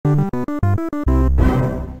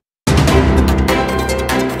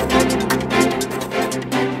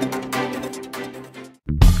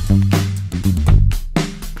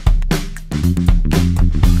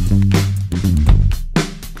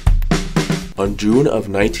On June of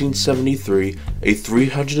 1973, a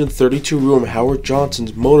 332-room Howard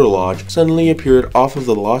Johnson's Motor Lodge suddenly appeared off of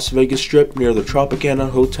the Las Vegas Strip near the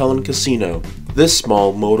Tropicana Hotel and Casino. This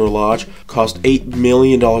small motor lodge cost $8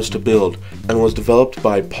 million to build and was developed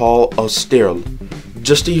by Paul Austerle.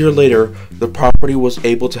 Just a year later, the property was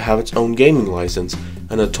able to have its own gaming license,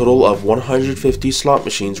 and a total of 150 slot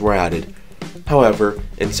machines were added. However,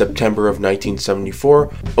 in September of 1974,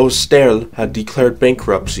 Austerle had declared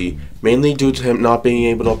bankruptcy, mainly due to him not being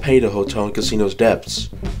able to pay the hotel and casino's debts.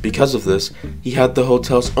 Because of this, he had the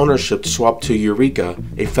hotel's ownership swapped to Eureka,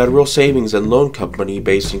 a federal savings and loan company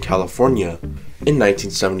based in California. In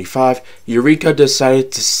 1975, Eureka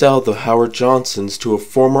decided to sell the Howard Johnsons to a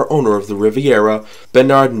former owner of the Riviera,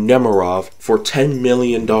 Bernard Nemerov, for $10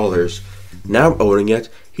 million. Now owning it,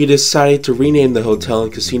 he decided to rename the hotel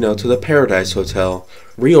and casino to the Paradise Hotel,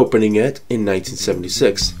 reopening it in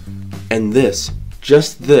 1976. And this,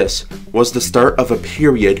 just this, was the start of a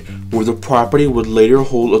period where the property would later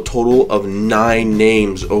hold a total of 9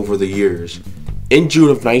 names over the years. In June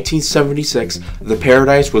of 1976, the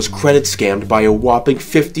Paradise was credit scammed by a whopping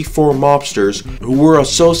 54 mobsters who were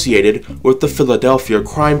associated with the Philadelphia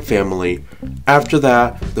crime family. After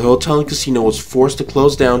that, the hotel and casino was forced to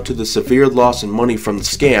close down to the severe loss in money from the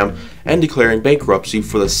scam and declaring bankruptcy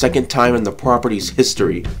for the second time in the property's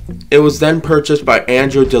history. It was then purchased by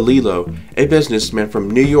Andrew DeLillo, a businessman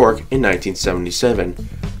from New York, in 1977.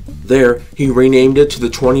 There, he renamed it to the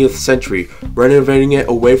 20th Century, renovating it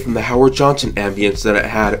away from the Howard Johnson ambience that it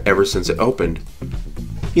had ever since it opened.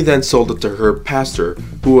 He then sold it to Herb Pastor,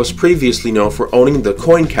 who was previously known for owning the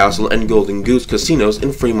Coin Castle and Golden Goose casinos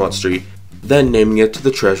in Fremont Street, then naming it to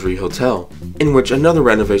the Treasury Hotel, in which another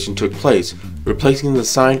renovation took place, replacing the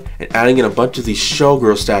sign and adding in a bunch of these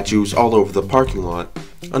showgirl statues all over the parking lot.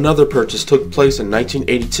 Another purchase took place in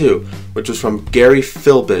 1982, which was from Gary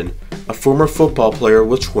Philbin, a former football player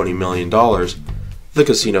with $20 million. The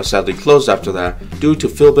casino sadly closed after that, due to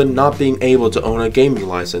Philbin not being able to own a gaming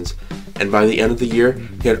license, and by the end of the year,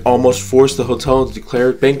 he had almost forced the hotel to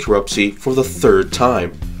declare bankruptcy for the 3rd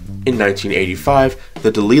time. In 1985,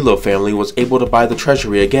 the DeLillo family was able to buy the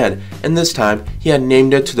Treasury again, and this time he had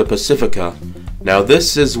named it to the Pacifica. Now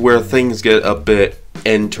this is where things get a bit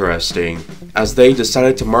interesting, as they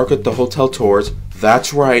decided to market the hotel towards,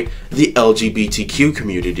 that's right, the LGBTQ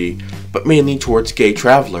community, but mainly towards gay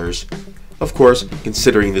travelers. Of course,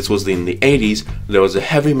 considering this was in the 80s, there was a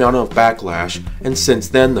heavy amount of backlash, and since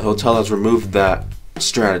then the hotel has removed that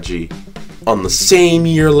strategy. On the same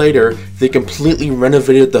year later, they completely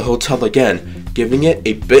renovated the hotel again, giving it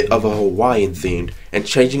a bit of a Hawaiian theme, and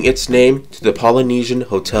changing its name to the Polynesian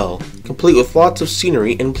Hotel, complete with lots of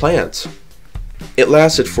scenery and plants. It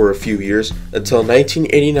lasted for a few years, until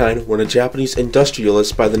 1989 when a Japanese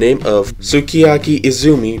industrialist by the name of Sukiyaki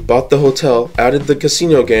Izumi bought the hotel, added the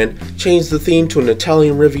casino again, changed the theme to an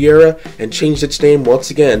Italian Riviera, and changed its name once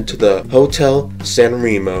again to the Hotel San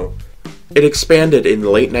Remo. It expanded in the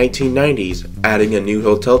late 1990s, adding a new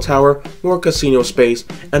hotel tower, more casino space,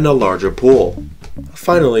 and a larger pool.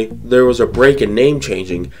 Finally, there was a break in name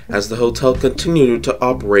changing, as the hotel continued to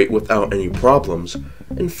operate without any problems.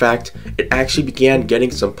 In fact, it actually began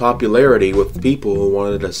getting some popularity with people who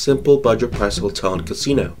wanted a simple budget price hotel and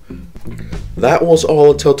casino. That was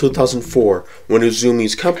all until 2004, when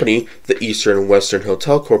Izumi's company, the Eastern and Western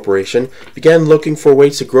Hotel Corporation, began looking for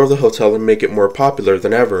ways to grow the hotel and make it more popular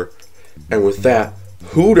than ever. And with that,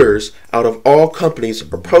 Hooters, out of all companies,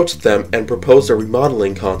 approached them and proposed a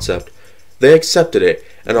remodeling concept. They accepted it,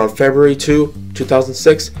 and on February 2,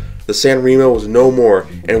 2006, the San Remo was no more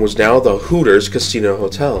and was now the Hooters Casino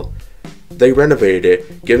Hotel. They renovated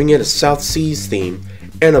it, giving it a South Seas theme,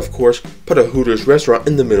 and of course, put a Hooters restaurant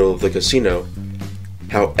in the middle of the casino.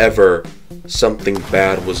 However, something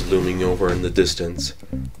bad was looming over in the distance.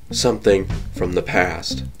 Something from the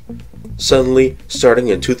past. Suddenly, starting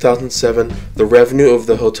in 2007, the revenue of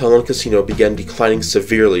the hotel and casino began declining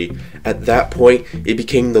severely. At that point, it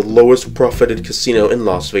became the lowest profited casino in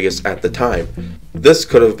Las Vegas at the time. This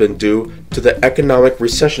could have been due to the economic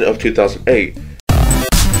recession of 2008.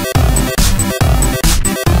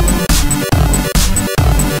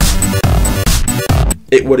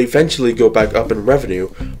 It would eventually go back up in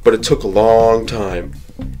revenue, but it took a long time.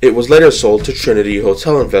 It was later sold to Trinity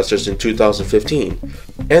Hotel investors in 2015,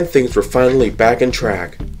 and things were finally back on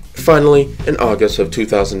track. Finally, in August of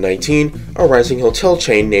 2019, a rising hotel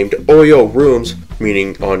chain named OYO Rooms,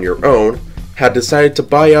 meaning on your own, had decided to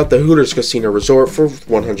buy out the Hooters Casino Resort for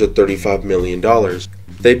 $135 million.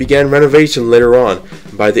 They began renovation later on,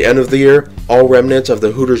 and by the end of the year, all remnants of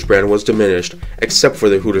the Hooters brand was diminished, except for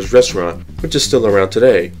the Hooters restaurant, which is still around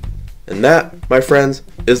today. And that, my friends,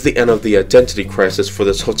 is the end of the identity crisis for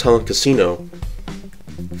this hotel and casino.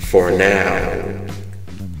 For now.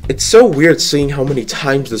 It's so weird seeing how many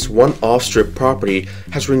times this one off-strip property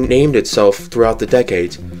has renamed itself throughout the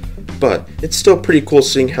decades, but it's still pretty cool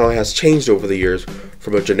seeing how it has changed over the years,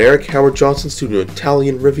 from a generic Howard Johnson's to an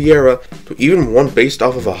Italian Riviera to even one based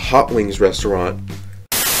off of a hot wings restaurant.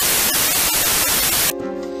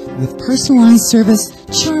 With personalized service,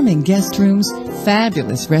 charming guest rooms,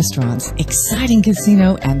 fabulous restaurants, exciting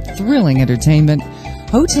casino, and thrilling entertainment,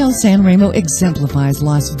 Hotel San Remo exemplifies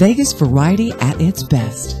Las Vegas variety at its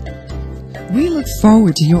best. We look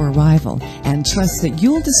forward to your arrival and trust that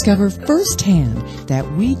you'll discover firsthand that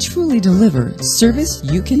we truly deliver service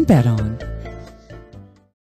you can bet on.